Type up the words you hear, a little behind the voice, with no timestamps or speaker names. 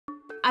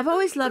I've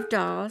always loved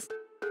dolls.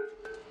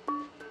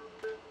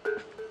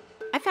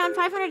 I found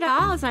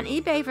 $500 on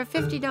eBay for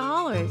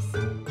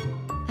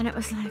 $50. And it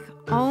was like,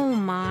 oh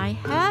my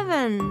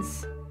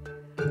heavens.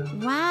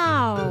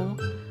 Wow.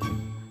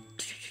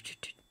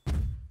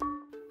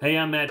 Hey,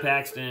 I'm Matt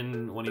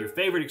Paxton, one of your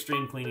favorite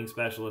extreme cleaning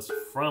specialists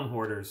from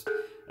Hoarders.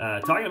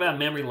 Talking about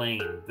memory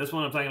lane. This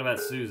one I'm talking about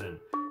Susan,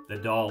 the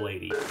doll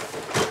lady.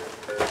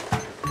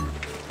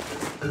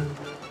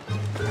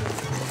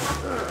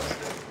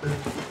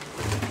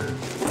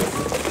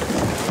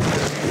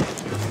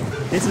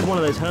 This is one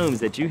of those homes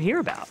that you hear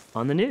about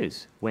on the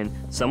news. When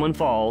someone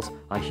falls,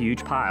 a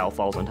huge pile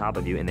falls on top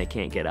of you and they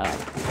can't get up.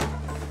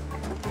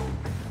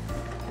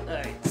 All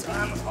right, so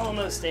I'm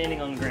almost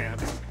standing on the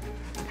ground.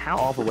 How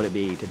awful would it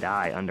be to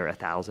die under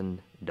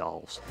 1,000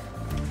 dolls?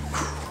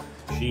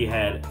 She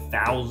had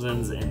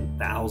thousands and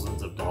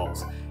thousands of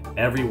dolls.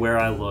 Everywhere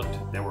I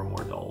looked, there were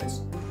more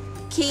dolls.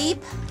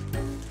 Keep,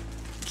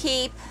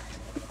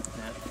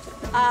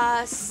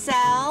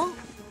 sell,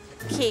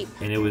 keep.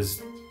 And it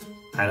was,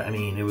 I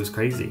mean, it was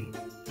crazy.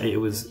 It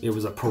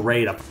was a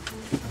parade up.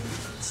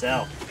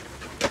 Sell.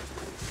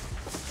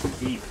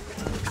 Keep.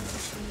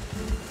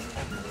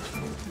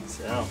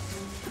 Sell.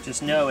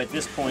 Just know at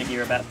this point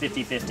you're about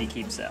 50-50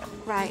 keep sell.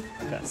 Right.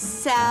 Okay.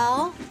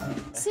 Sell.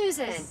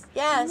 Susan.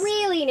 Yes.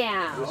 Really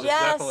now? This is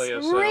Yes. definitely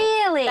a sell.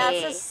 Really?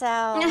 That's a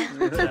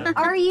sell.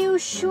 Are you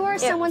sure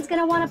someone's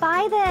gonna want to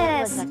buy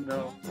this?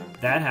 No.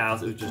 That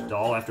house, it was just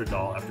doll after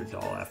doll after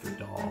doll after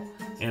doll.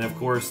 And of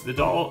course, the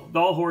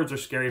doll hoards are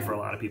scary for a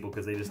lot of people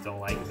because they just don't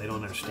like them. They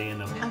don't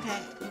understand them. Okay.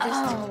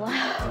 Oh,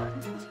 wow.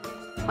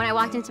 When I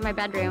walked into my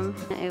bedroom,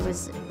 it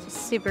was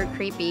super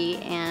creepy,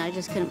 and I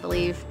just couldn't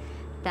believe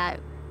that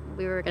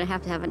we were gonna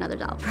have to have another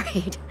doll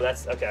parade.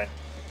 That's okay.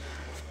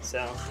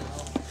 Sell.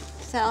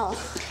 Sell.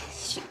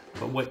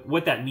 But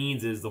what that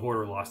means is the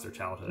hoarder lost their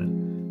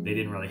childhood. They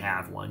didn't really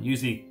have one,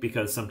 usually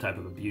because some type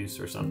of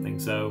abuse or something.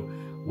 So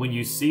when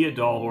you see a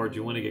doll hoard,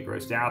 you want to get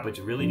grossed out, but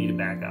you really need to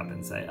back up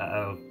and say,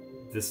 uh-oh,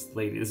 this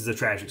is a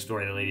tragic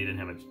story. The lady didn't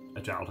have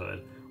a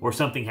childhood, or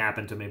something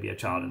happened to maybe a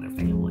child in their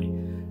family.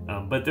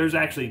 But there's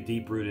actually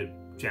deep-rooted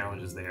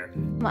challenges there.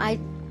 I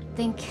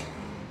think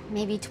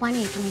maybe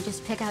 20. Can we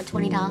just pick out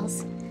 20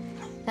 dolls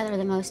that are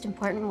the most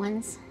important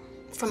ones?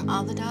 From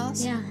all the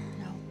dolls? Yeah.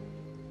 No.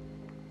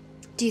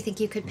 Do you think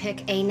you could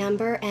pick a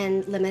number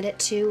and limit it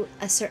to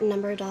a certain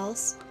number of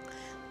dolls?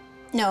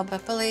 No,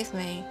 but believe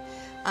me,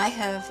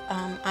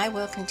 I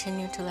will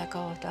continue to let go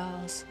of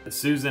dolls.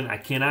 Susan, I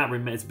cannot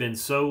remember. It's been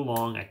so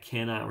long, I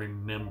cannot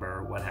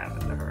remember what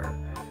happened to her.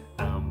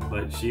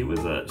 But she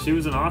was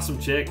an awesome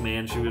chick,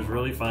 man. She was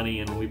really funny,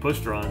 and when we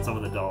pushed her on some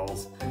of the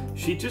dolls,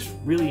 she just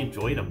really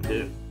enjoyed them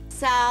too.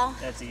 Sell.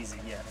 That's easy,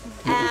 yeah.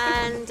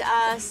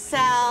 And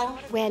sell.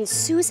 When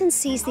Susan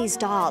sees these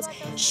dolls,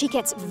 she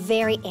gets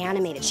very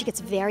animated. She gets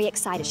very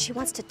excited. She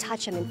wants to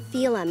touch them and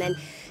feel them and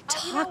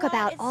talk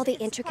about all the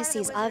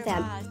intricacies of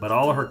them. But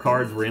all of her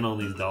cards were in on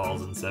these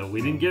dolls, and so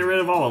we didn't get rid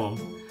of all of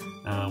them.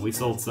 We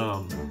sold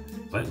some.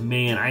 But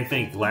man, I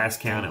think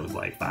last count it was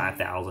like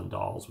 5,000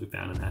 dolls we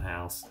found in that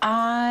house.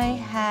 I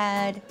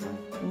had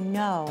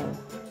no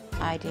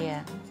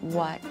idea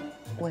what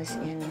was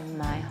in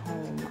my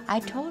home. I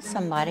told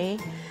somebody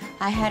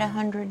I had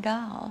 100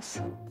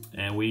 dolls.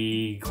 And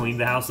we cleaned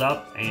the house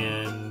up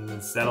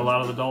and set a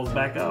lot of the dolls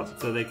back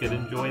up so they could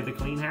enjoy the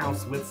clean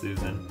house with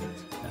Susan.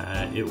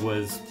 It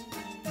was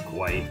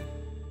quite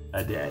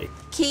a day.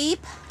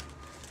 Keep,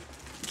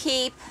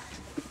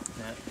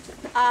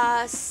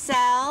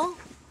 sell,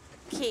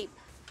 keep.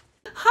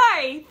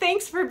 Hi,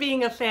 thanks for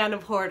being a fan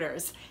of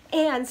Hoarders.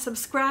 And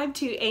subscribe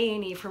to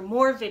A&E for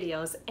more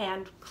videos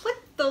and click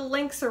the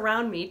links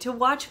around me to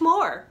watch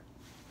more.